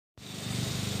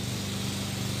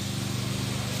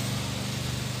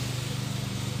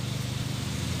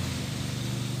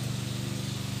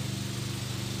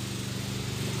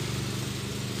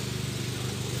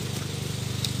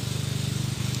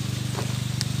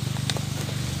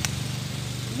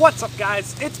What's up,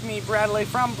 guys? It's me, Bradley,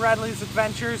 from Bradley's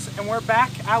Adventures, and we're back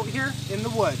out here in the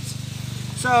woods.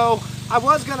 So, I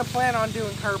was going to plan on doing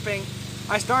herping.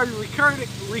 I started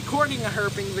recording a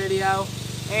herping video,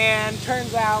 and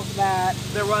turns out that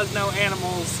there was no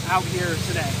animals out here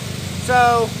today.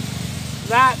 So,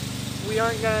 that we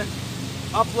aren't going to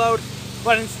upload,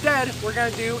 but instead, we're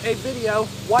going to do a video,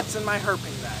 what's in my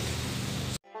herping bag.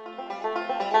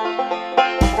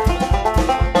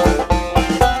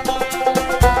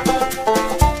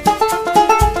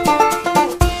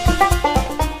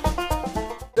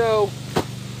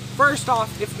 First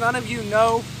off, if none of you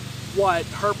know what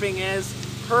herping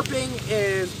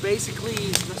is basically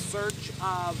the search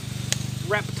of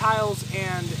reptiles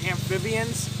and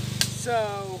amphibians.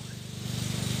 So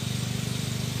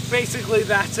basically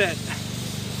that's it.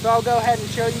 So I'll go ahead and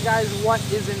show you guys what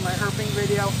is in my herping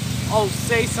video. I'll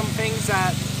say some things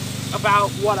about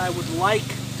what I would like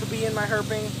to be in my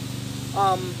herping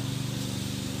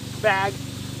bag,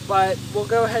 but we'll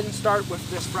go ahead and start with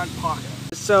this front pocket.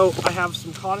 So I have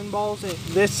some cotton balls.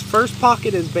 This first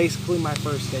pocket is basically my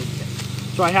first aid kit.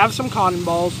 So I have some cotton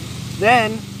balls.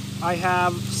 Then I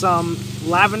have some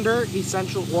lavender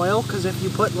essential oil, because if you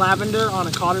put lavender on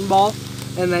a cotton ball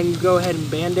and then you go ahead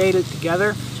and band-aid it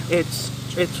together, it's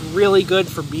really good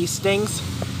for bee stings.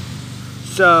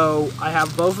 So I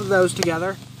have both of those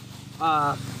together.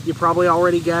 You probably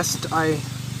already guessed I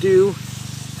do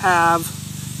have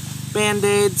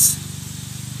band-aids.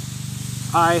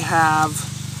 I have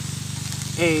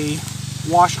a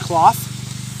washcloth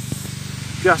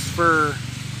just for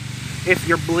if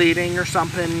you're bleeding or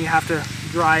something, you have to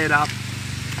dry it up.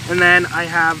 And then I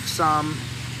have some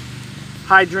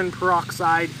hydrogen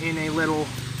peroxide in a little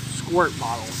squirt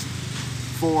bottle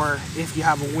for if you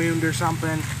have a wound or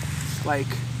something, like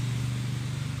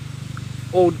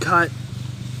old cut,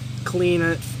 clean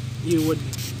it, you would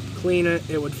clean it,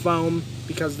 it would foam,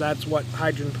 because that's what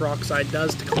hydrogen peroxide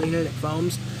does to clean it. It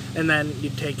foams, and then you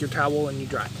take your towel and you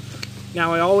dry it.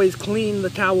 Now I always clean the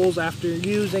towels after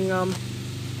using them.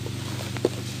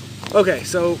 Okay,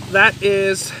 so that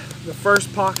is the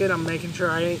first pocket. I'm making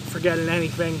sure I ain't forgetting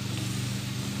anything.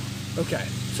 Okay,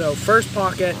 so first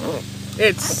pocket,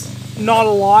 it's not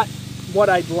a lot. What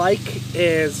I'd like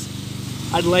is,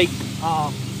 I'd like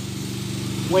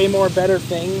way more better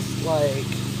things, like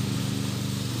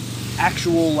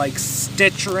actual like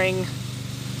stitch ring,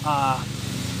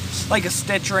 like a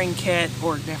stitch ring kit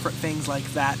or different things like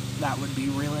that. That would be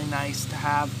really nice to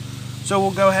have. So we'll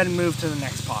go ahead and move to the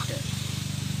next pocket.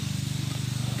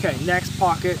 Okay, next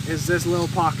pocket is this little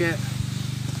pocket.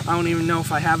 I don't even know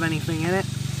if I have anything in it.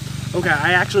 Okay,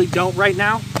 I actually don't right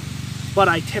now, but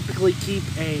I typically keep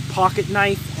a pocket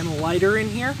knife and a lighter in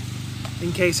here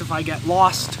in case if I get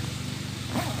lost.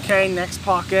 Okay, next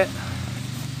pocket.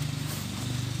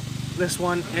 This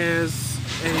one is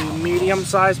a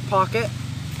medium-sized pocket.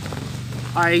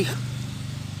 I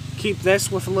keep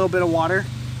this with a little bit of water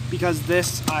because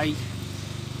this I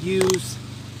use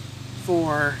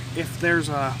for if there's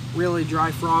a really dry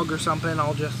frog or something,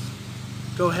 I'll just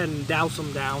go ahead and douse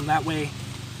him down. That way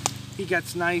he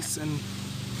gets nice and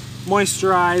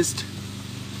moisturized.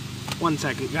 One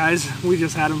second, guys. We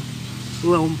just had a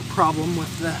little problem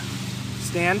with the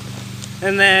stand.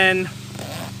 And then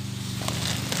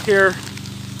here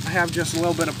I have just a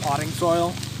little bit of potting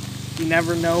soil. You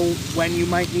never know when you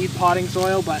might need potting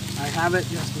soil, but I have it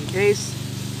just in case.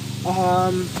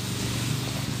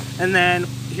 And then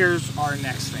here's our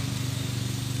next thing.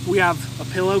 We have a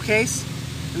pillowcase,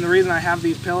 and the reason I have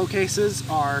these pillowcases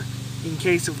are in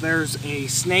case if there's a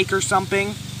snake or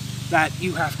something that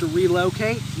you have to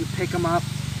relocate, you pick them up,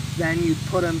 then you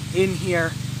put them in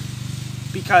here,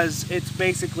 because it's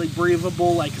basically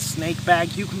breathable like a snake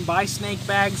bag. You can buy snake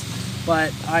bags,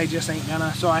 but I just ain't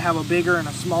gonna. So I have a bigger and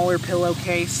a smaller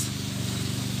pillowcase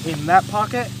in that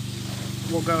pocket.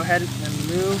 We'll go ahead and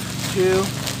move to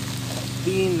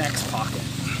the next pocket.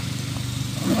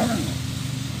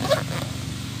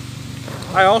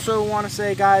 I also want to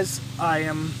say, guys, I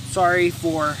am sorry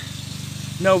for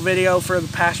no video for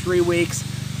the past 3 weeks.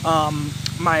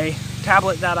 My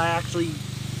tablet that I actually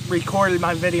recorded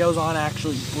my videos on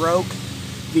actually broke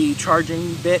the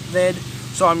charging bit vid,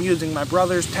 so I'm using my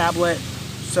brother's tablet,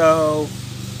 so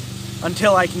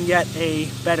until I can get a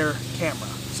better camera.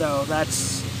 So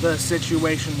that's the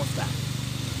situation with that.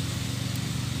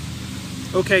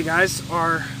 Okay, guys,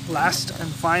 our last and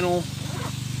final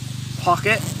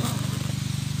pocket,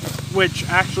 which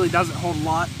actually doesn't hold a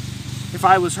lot. If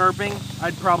I was herping,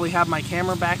 I'd probably have my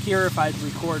camera back here if I'd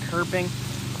record herping,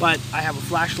 but I have a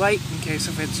flashlight in case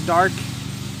if it's dark.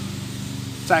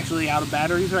 It's actually out of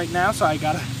batteries right now, so I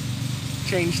gotta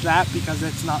change that because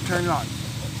it's not turned on.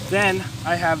 Then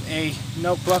I have a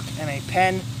notebook and a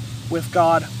pen. With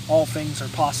God, all things are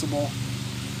possible.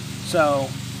 So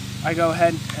I go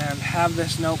ahead and have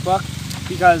this notebook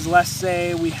because let's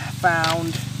say we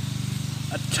found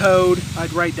a toad,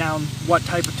 I'd write down what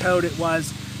type of toad it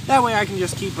was. That way I can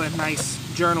just keep a nice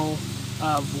journal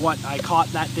of what I caught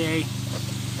that day,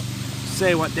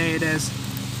 say what day it is.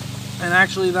 And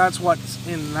actually that's what's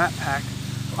in that pack.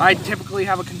 I typically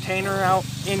have a container out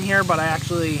in here, but I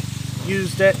actually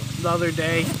used it the other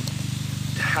day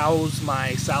to house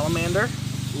my salamander.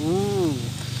 Ooh,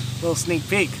 little sneak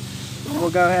peek. We'll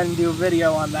go ahead and do a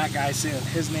video on that guy soon.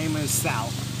 His name is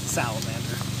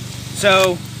Salamander.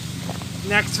 So,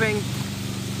 next thing,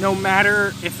 no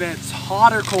matter if it's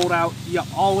hot or cold out, you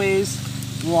always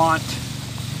want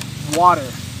water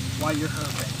while you're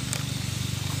herping.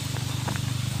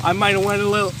 I might have went a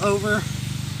little over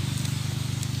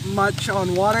much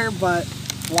on water, but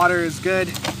water is good.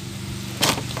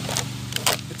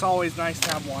 It's always nice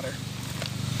to have water.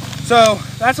 So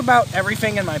that's about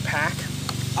everything in my pack.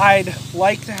 I'd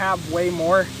like to have way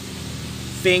more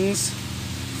things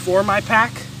for my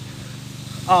pack.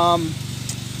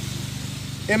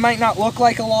 It might not look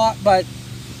like a lot, but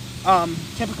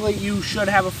typically you should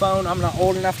have a phone. I'm not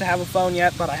old enough to have a phone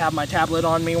yet, but I have my tablet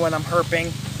on me when I'm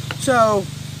herping. So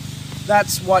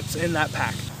that's what's in that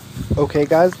pack. Okay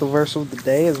guys, the verse of the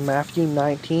day is Matthew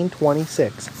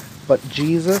 19:26. But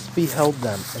Jesus beheld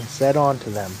them and said unto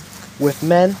them, with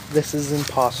men this is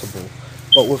impossible,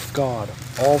 but with God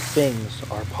all things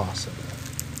are possible.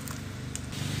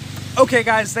 Okay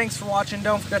guys, thanks for watching.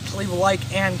 Don't forget to leave a like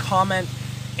and comment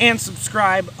and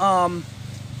subscribe.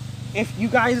 If you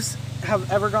guys have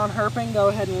ever gone herping, go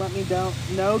ahead and let me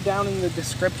know down in the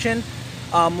description.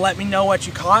 Let me know what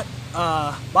you caught.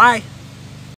 Bye.